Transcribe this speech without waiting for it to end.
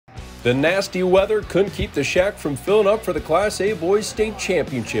The nasty weather couldn't keep the shack from filling up for the Class A Boys State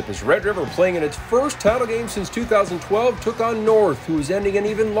Championship as Red River, playing in its first title game since 2012, took on North, who is ending an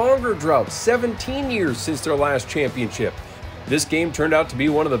even longer drought, 17 years since their last championship. This game turned out to be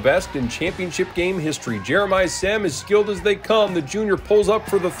one of the best in championship game history. Jeremiah Sem, as skilled as they come, the junior pulls up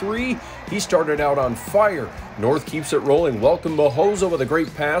for the three. He started out on fire. North keeps it rolling. Welcome Mahoza with a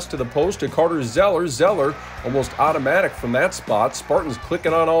great pass to the post to Carter Zeller. Zeller almost automatic from that spot. Spartans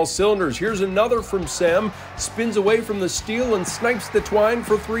clicking on all cylinders. Here's another from Sem. Spins away from the steal and snipes the twine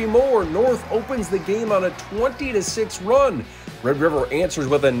for three more. North opens the game on a 20-6 run. Red River answers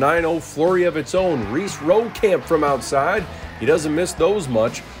with a 9-0 flurry of its own. Reese Rokamp from outside. He doesn't miss those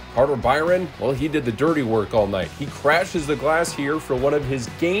much. Carter Byron, well, he did the dirty work all night. He crashes the glass here for one of his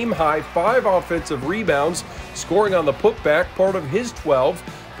game-high 5 offensive rebounds, scoring on the putback, part of his 12.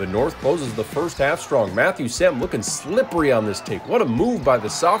 The North closes the first half strong. Matthew Sem looking slippery on this take. What a move by the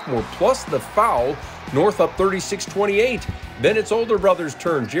sophomore, plus the foul. North up 36-28. Then it's older brother's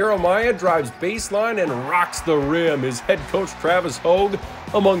turn. Jeremiah drives baseline and rocks the rim. His head coach Travis Hogue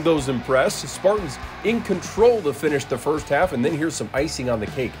among those impressed. Spartans in control to finish the first half, and then here's some icing on the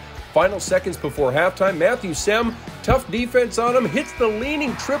cake. Final seconds before halftime, Matthew Sem, tough defense on him, hits the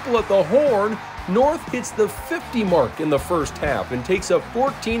leaning triple at the horn. North hits the 50 mark in the first half and takes a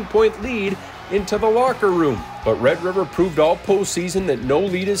 14-point lead into the locker room. But Red River proved all postseason that no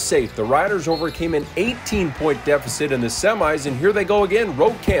lead is safe. The Riders overcame an 18-point deficit in the semis, and here they go again.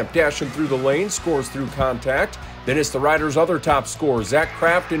 Rokamp dashing through the lane, scores through contact. Then it's the Riders' other top scorer, Zach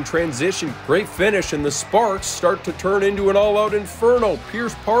Kraft, in transition. Great finish, and the Sparks start to turn into an all-out inferno.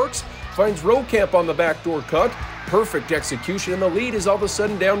 Pierce Parks finds Rokamp on the backdoor cut. Perfect execution, and the lead is all of a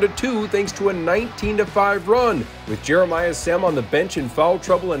sudden down to 2 thanks to a 19-5 run. With Jeremiah Sem on the bench in foul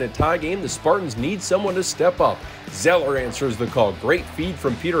trouble in a tie game, the Spartans need someone to step up. Zeller answers the call. Great feed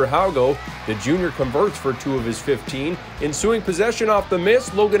from Peter Haugo. The junior converts for 2 of his 15. Ensuing possession off the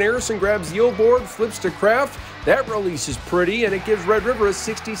miss, Logan Harrison grabs the O-board, flips to Kraft. That release is pretty, and it gives Red River a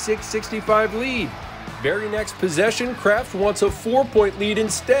 66-65 lead. Very next possession, Kraft wants a 4-point lead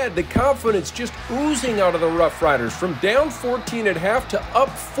instead. The confidence just oozing out of the Rough Riders from down 14 at half to up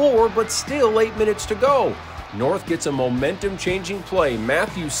 4, but still 8 minutes to go. North gets a momentum-changing play.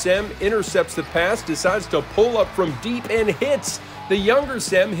 Matthew Sem intercepts the pass, decides to pull up from deep and hits. The younger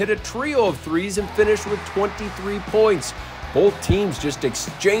Sem hit a trio of threes and finished with 23 points. Both teams just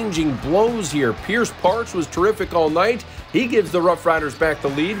exchanging blows here. Pierce Parks was terrific all night. He gives the Rough Riders back the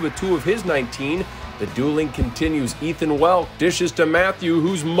lead with 2 of his 19. The dueling continues. Ethan Welk dishes to Matthew,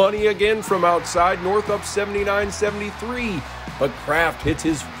 who's money again from outside. North up 79-73. But Kraft hits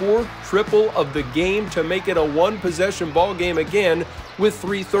his 4th triple of the game to make it a 1-possession ball game again with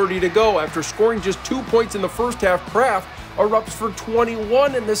 3:30 to go. After scoring just 2 points in the first half, Kraft erupts for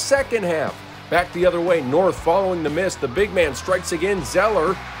 21 in the second half. Back the other way, North following the miss. The big man strikes again,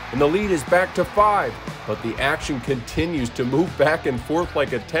 Zeller, and the lead is back to 5. But the action continues to move back and forth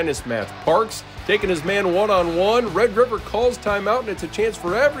like a tennis match. Parks taking his man one-on-one. Red River calls timeout, and it's a chance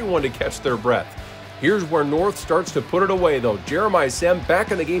for everyone to catch their breath. Here's where North starts to put it away, though. Jeremiah Sem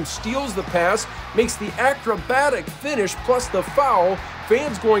back in the game, steals the pass, makes the acrobatic finish plus the foul.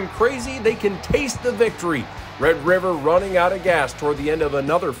 Fans going crazy. They can taste the victory. Red River running out of gas toward the end of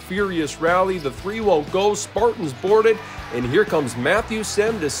another furious rally. The 3 won't go. Spartans board it. And here comes Matthew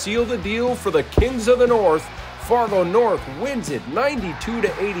Sem to seal the deal for the Kings of the North. Fargo North wins it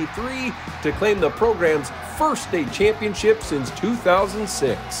 92-83 to claim the program's first state championship since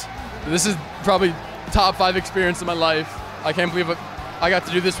 2006. This is probably top 5 experience in my life. I can't believe I got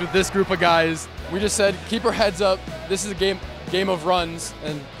to do this with this group of guys. We just said, keep our heads up. This is a game of runs,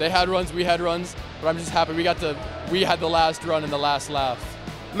 and they had runs, we had runs, but I'm just happy we had the last run and the last laugh.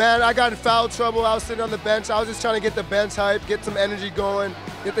 Man, I got in foul trouble. I was sitting on the bench. I was just trying to get the bench hype, get some energy going,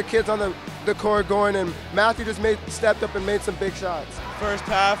 get the kids on the court going, and Matthew just stepped up and made some big shots. First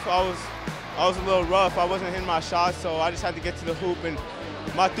half, I was a little rough. I wasn't hitting my shots, so I just had to get to the hoop, and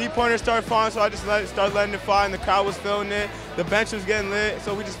my three-pointers started falling, so I just started letting it fly, and the crowd was feeling it. The bench was getting lit,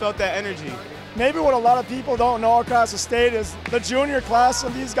 so we just felt that energy. Maybe what a lot of people don't know across the state is the junior class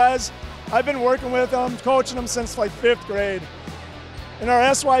of these guys. I've been working with them, coaching them since like 5th grade. In our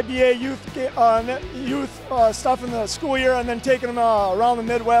SYBA youth stuff in the school year, and then taking them around the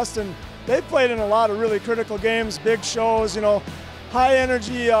Midwest, and they played in a lot of really critical games, big shows, high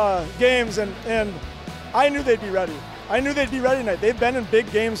energy games, and I knew they'd be ready. I knew they'd be ready tonight. They've been in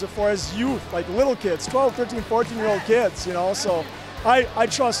big games before as youth, like little kids, 12, 13, 14-year-old kids, so I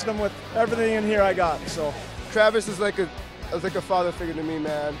trusted them with everything in here I got. So Travis is like a father figure to me,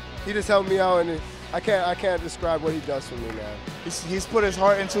 man. He just helped me out, and I can't describe what he does for me, man. He's put his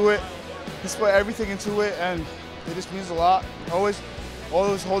heart into it. He's put everything into it, and it just means a lot. Always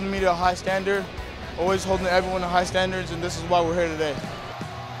holding me to a high standard, always holding everyone to high standards, and this is why we're here today.